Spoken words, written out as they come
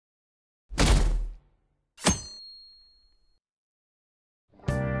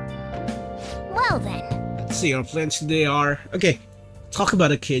Well then. Let's see, our plans today are... Okay, talk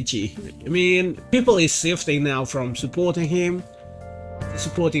about Akechi. I mean, people is shifting now from supporting him to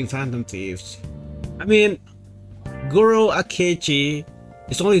supporting Phantom Thieves. I mean, Guru Akechi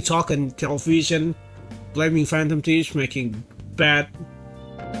is only talking television, blaming Phantom Thieves, making bad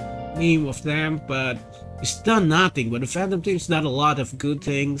meme of them, but it's done nothing. But the Phantom Thieves done a lot of good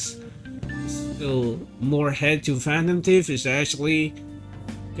things. So more head to Phantom Thief is actually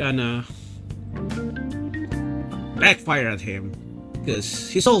gonna backfire at him,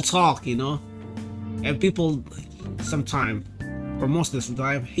 because he's all talk, you know, and people sometimes, or most of the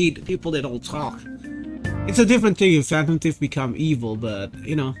time, hate people that all talk. It's a different thing if Phantom Thief become evil, but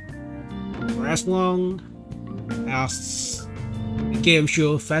you know, for as long as the game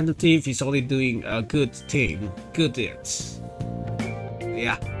show, Phantom Thief is only doing a good thing, good deeds.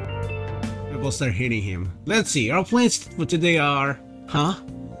 Yeah, people start hitting him. Let's see, our plans for today are,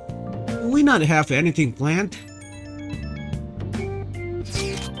 do we not have anything planned?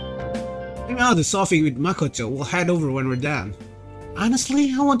 Maybe out the solving with Makoto, we'll head over when we're done.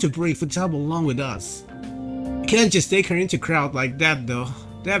 Honestly, I want to bring Futaba along with us. I can't just take her into crowd like that though.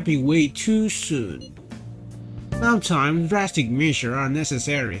 That'd be way too soon. Sometimes drastic measures are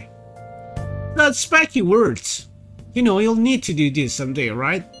necessary. Not spiky words. You know, you'll need to do this someday,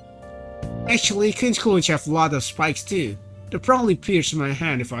 right? Actually, Queen's College have a lot of spikes too. They'll probably pierce my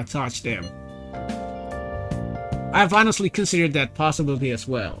hand if I touch them. I've honestly considered that possibility as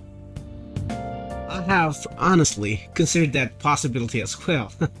well.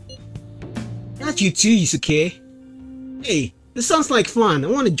 Not you too, Yusuke. Hey, this sounds like fun. I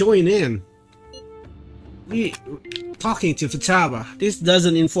want to join in. We talking to Futaba. This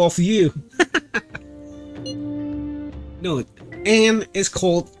doesn't involve you. No, and it's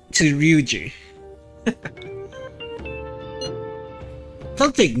called to Ryuji.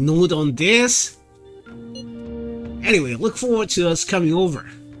 Don't take note on this. Anyway, look forward to us coming over.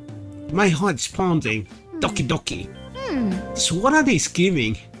 My heart's pounding. Doki doki. So what are they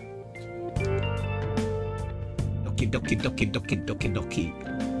scheming? Doki doki doki doki doki doki.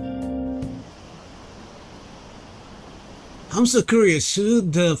 I'm so curious who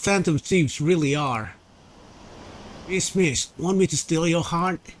the Phantom Thieves really are. Miss, want me to steal your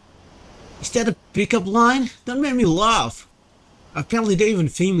heart? Is that a pickup line? That made me laugh. Apparently they're even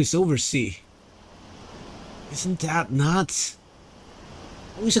famous overseas. Isn't that nuts?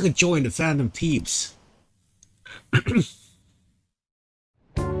 I wish I could join the Phantom Thieves.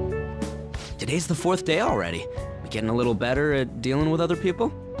 Today's the 4th day already. We getting a little better at dealing with other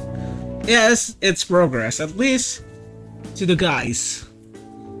people? Yes, it's progress, at least to the guys.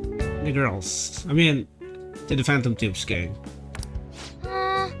 The girls. I mean, to the Phantom Thieves gang.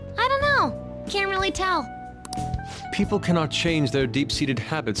 I don't know. Can't really tell. People cannot change their deep-seated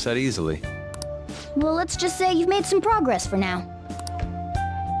habits that easily. Well, let's just say you've made some progress for now.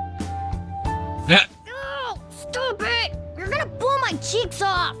 Yeah. Oh, stop it! You're gonna blow my cheeks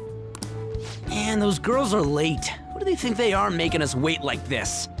off! Man, those girls are late. Who do they think they are making us wait like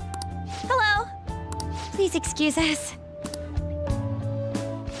this? Hello. Please excuse us.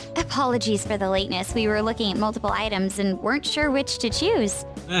 Apologies for the lateness. We were looking at multiple items and weren't sure which to choose.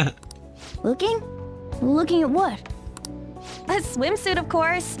 Looking? Looking at what? A swimsuit, of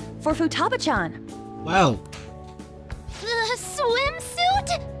course, for Futaba-chan. Wow. The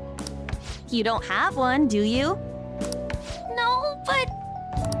swimsuit? You don't have one, do you? No, but...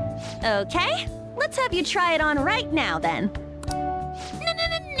 Okay, let's have you try it on right now, then.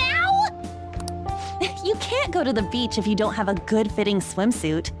 Now? You can't go to the beach if you don't have a good-fitting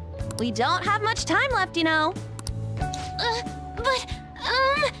swimsuit. We don't have much time left, you know.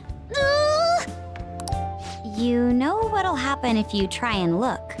 You know what'll happen if you try and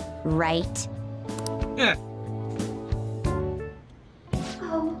look, right? Yeah.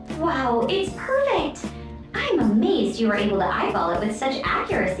 Oh, wow, it's perfect! I'm amazed you were able to eyeball it with such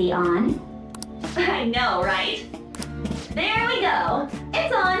accuracy on. I know, right? There we go.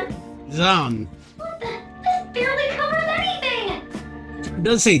 It's on. It's on. What the? This barely covers anything!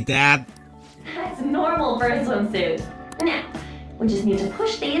 Don't say that. That's normal for a swimsuit. Now, we just need to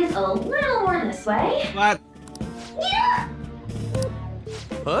push these a little more this way. What? Yeah!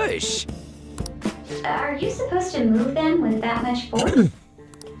 Push. Are you supposed to move them with that much force?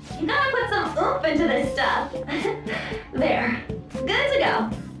 You gotta put some oomph into this stuff. There. Good to go.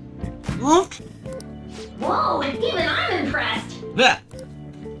 Huh? Whoa, even I'm impressed. Yeah.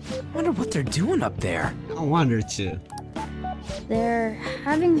 Wonder what they're doing up there. I wonder too. They're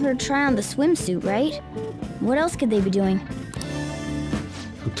having her try on the swimsuit, right? What else could they be doing?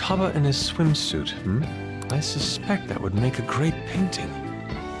 Futaba in his swimsuit, I suspect that would make a great painting.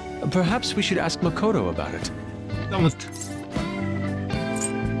 Perhaps we should ask Makoto about it. Don't.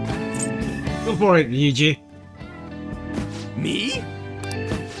 Go for it, Yuji. Me?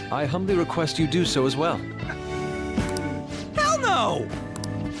 I humbly request you do so as well. Hell no!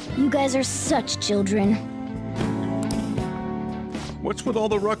 You guys are such children. What's with all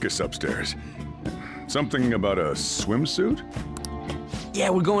the ruckus upstairs? Something about a swimsuit? Yeah,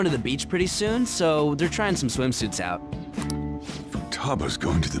 we're going to the beach pretty soon, so they're trying some swimsuits out. Futaba's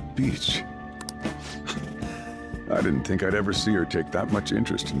going to the beach. I didn't think I'd ever see her take that much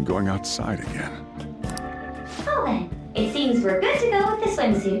interest in going outside again. Well then, it seems we're good to go with the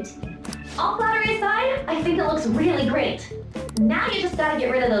swimsuit. All flattery aside, I think it looks really great. Now you just gotta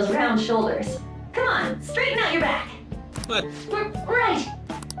get rid of those round shoulders. Come on, straighten out your back. But Right.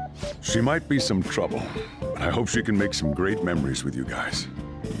 She might be some trouble, but I hope she can make some great memories with you guys.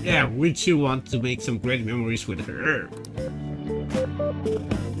 yeah, we too want to make some great memories with her.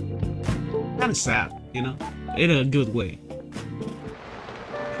 Kinda sad, you know? In a good way.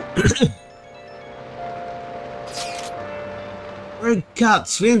 We're got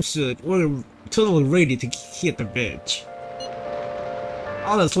swimsuit. We're totally ready to hit the beach.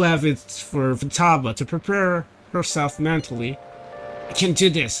 All that's left is for Futaba to prepare herself mentally. I can do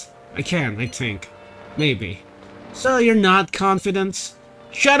this. I can, I think. Maybe. So you're not confident?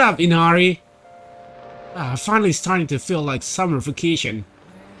 Shut up, Inari! I'm finally starting to feel like summer vacation.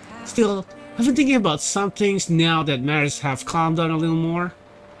 Still, I've been thinking about some things now that matters have calmed down a little more.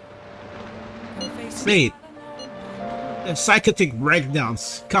 Wait. The psychotic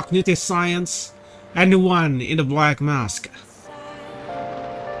breakdowns, cognitive science, and the one in the black mask.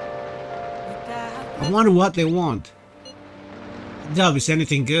 I wonder what they want. I doubt it's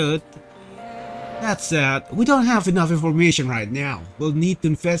anything good. That said, we don't have enough information right now. We'll need to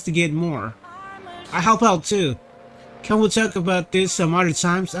investigate more. I help out too. Can we talk about this some other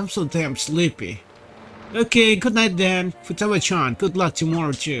times? I'm so damn sleepy. Okay, good night then. Futaba-chan, good luck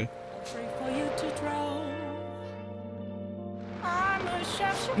tomorrow too.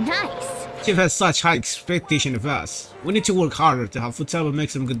 Nice. Chief has such high expectation of us. We need to work harder to help Futaba make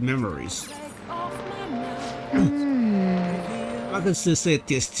some good memories. I can still say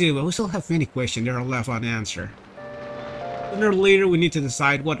this too, but we still have many questions that are left unanswered. Sooner or later, we need to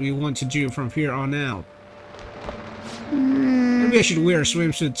decide what we want to do from here on out. Maybe I should wear a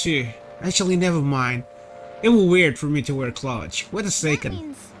swimsuit too. Actually, never mind. It was weird for me to wear clothes. Wait a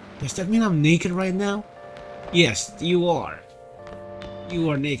second. Does that mean I'm naked right now? Yes, you are. You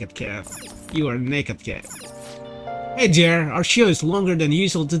are naked, cat. You are naked, cat. Hey there, our show is longer than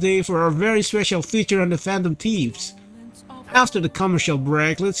usual today for our very special feature on the Phantom Thieves. After the commercial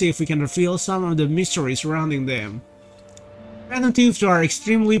break, let's see if we can reveal some of the mysteries surrounding them. Phantom Thieves are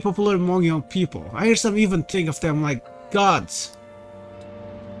extremely popular among young people. I hear some even think of them like gods.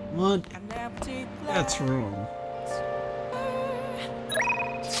 What? That's wrong.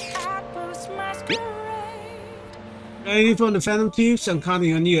 Got anything from the Phantom Thieves? I'm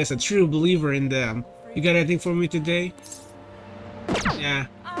counting on you as a true believer in them. You got anything for me today? Yeah.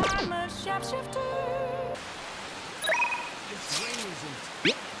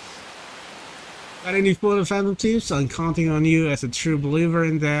 Got any for the Phantom Thieves? I'm counting on you as a true believer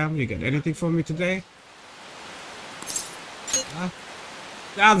in them. You got anything for me today? Huh?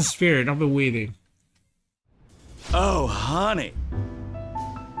 Down the spirit, I've been waiting. Oh, honey.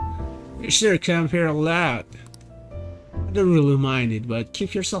 You sure come here a lot. I don't really mind it, but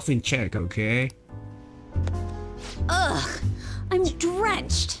keep yourself in check, okay? Ugh, I'm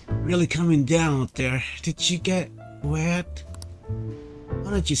drenched. Really coming down out there. Did you get wet?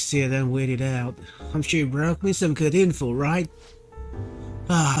 Why don't you sit and wait it out? I'm sure you brought me some good info, right?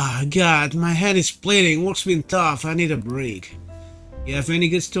 Ah, God, my head is bleeding. Work's been tough. I need a break. You have any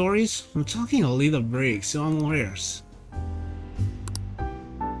good stories? I'm talking a little break, so I'm yours.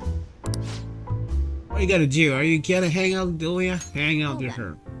 What you gotta do? Are you gonna hang out with Julia? Hang out with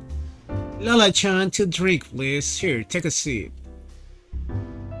her. Lola-chan, 2 drink, please. Here, take a seat.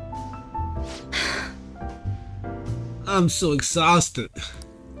 I'm so exhausted.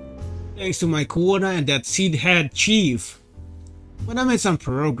 Thanks to my quota and that seed head chief. But I made some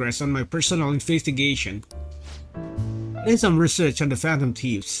progress on my personal investigation. I did some research on the Phantom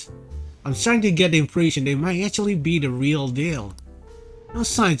Thieves. I'm starting to get the impression they might actually be the real deal. No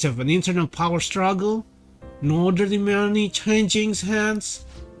signs of an internal power struggle, nor dirty money changing hands.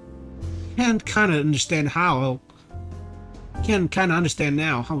 Can't kinda understand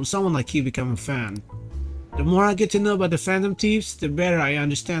now how someone like you become a fan. The more I get to know about the Phantom Thieves, the better I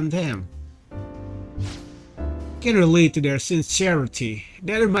understand them. I can relate to their sincerity.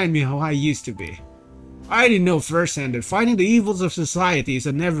 That reminds me how I used to be. I already know firsthand that fighting the evils of society is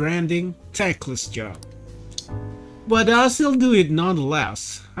a never-ending, thankless job. But I'll still do it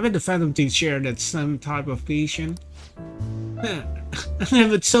nonetheless. I bet the Phantom Thieves share that same type of passion.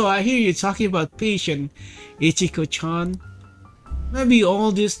 But so I hear you talking about passion, Ichiko-chan. Maybe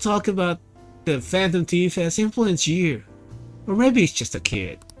all this talk about the Phantom Thief has influenced you. Or maybe it's just a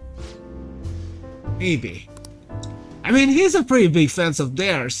kid. Maybe. I mean, he's a pretty big fan of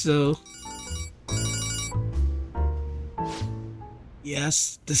theirs, so...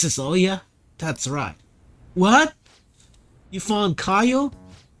 Yes, this is Oya? That's right. What? You found Kayo?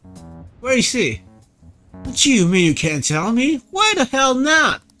 Where is he? What you mean you can't tell me? Why the hell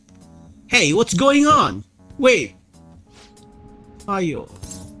not? Hey, what's going on? Wait. Kayo.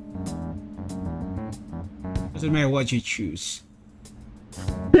 Doesn't matter what you choose.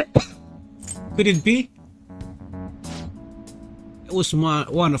 Could it be? It was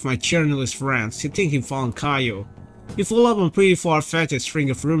one of my journalist friends. He think he found Kayo. He followed up on a pretty far-fetched string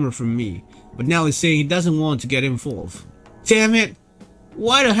of rumors from me, but now he's saying he doesn't want to get involved. Damn it!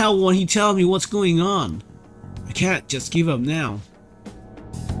 Why the hell won't he tell me what's going on? I can't just give up now.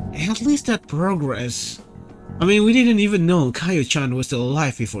 At least that progress. I mean, we didn't even know Kayo-chan was still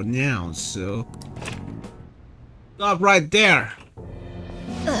alive before now, so... Stop right there!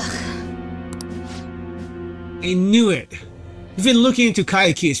 Ugh. I knew it! You've been looking into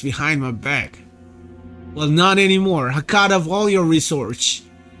Kayo case behind my back. Well, not anymore. I cut off all your research.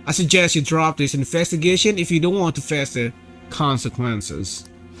 I suggest you drop this investigation if you don't want to face the consequences.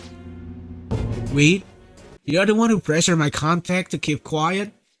 Wait, you're the one who pressured my contact to keep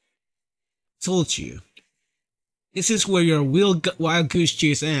quiet? Told you. This is where your wild goose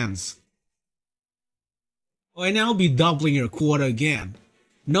chase ends. Oh, and I'll be doubling your quota again.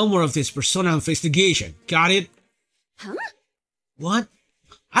 No more of this persona investigation, got it? Huh? What?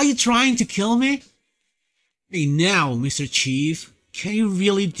 Are you trying to kill me? Hey now, Mr. Chief, can you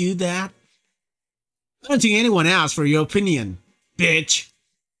really do that? I don't think anyone asked for your opinion, bitch.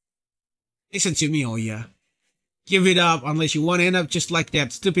 Listen to me, Oya. Give it up unless you want to end up just like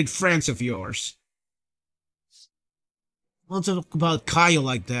that stupid friends of yours. Don't talk about Kayo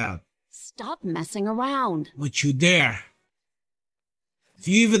like that. Stop messing around. Don't you dare. If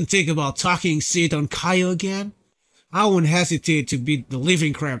you even think about talking shit on Kayo again, I won't hesitate to beat the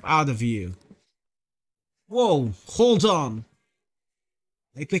living crap out of you. Whoa, hold on.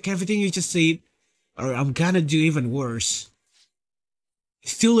 I pick everything you just said, or I'm gonna do even worse.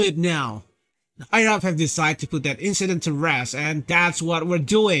 It's too late now. The higher-up have decided to put that incident to rest, and that's what we're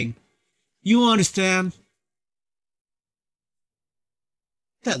doing. You understand?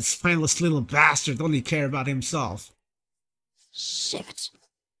 That spineless little bastard only care about himself. Shit.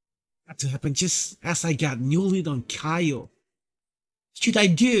 That to happen just as I got new lead on Kayo. What should I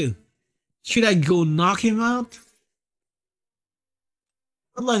do? Should I go knock him out?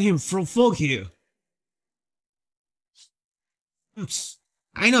 Or let him provoke you?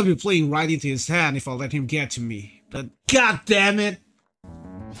 I know I'll be playing right into his hand if I let him get to me, but god damn it!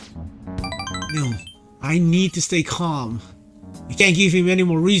 No, I need to stay calm. You can't give him any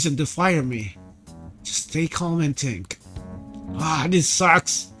more reason to fire me. Just stay calm and think. Ah, this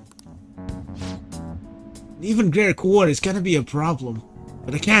sucks. Even greater quota is gonna be a problem.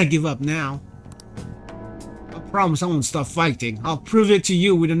 But I can't give up now. I promise I won't stop fighting. I'll prove it to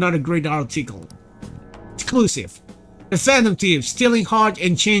you with another great article. Exclusive. The Phantom Thieves stealing heart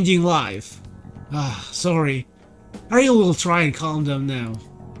and changing life. Ah, sorry. I really will try and calm them now.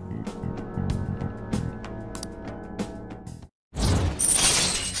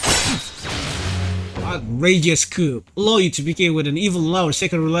 Outrageous coup. Allow you to begin with an even lower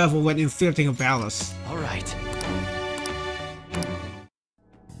secondary level when infiltrating a palace. Alright.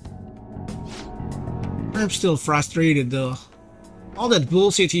 I'm still frustrated though. All that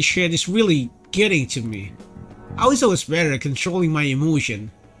bullshit he shared is really getting to me. I was always better at controlling my emotion.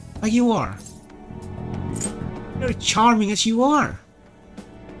 Like you are. You're charming as you are.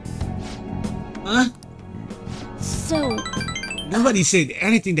 Huh? So... Nobody said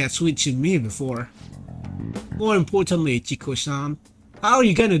anything that sweet to me before. More importantly, Chiko-san, how are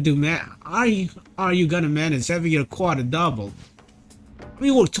you gonna do are you gonna manage having your quota double? We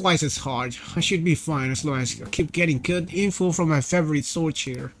work twice as hard. I should be fine as long as I keep getting good info from my favorite source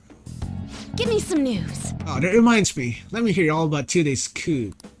here. Give me some news. Oh, that reminds me. Let me hear all about today's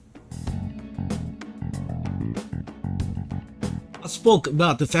coup. I spoke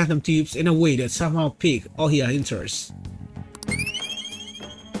about the Phantom Thieves in a way that somehow piqued Oya's interest.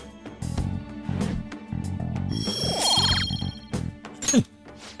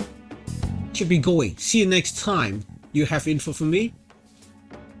 Should be going. See you next time. You have info for me?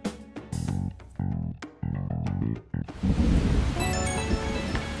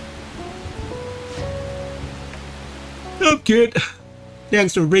 up, kid?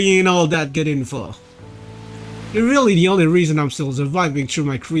 Thanks for bringing in all that good info. You're really the only reason I'm still surviving through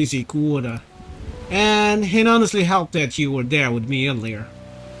my crazy quarter. And it honestly helped that you were there with me earlier.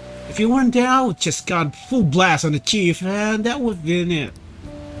 If you weren't there, I would just got full blast on the chief, and that would have been it.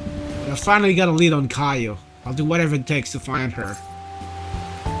 But I finally got a lead on Kayo. I'll do whatever it takes to find her.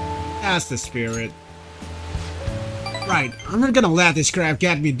 That's the spirit. Right, I'm not gonna let this crap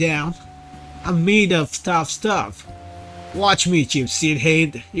get me down. I'm made of tough stuff. Watch me, cheap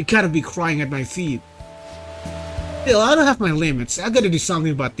shithead. You gotta be crying at my feet. Still, I don't have my limits. I gotta do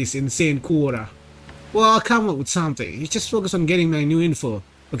something about this insane quarter. Well, I'll come up with something. You just focus on getting my new info,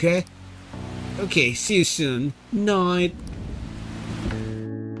 okay? Okay, see you soon. Night.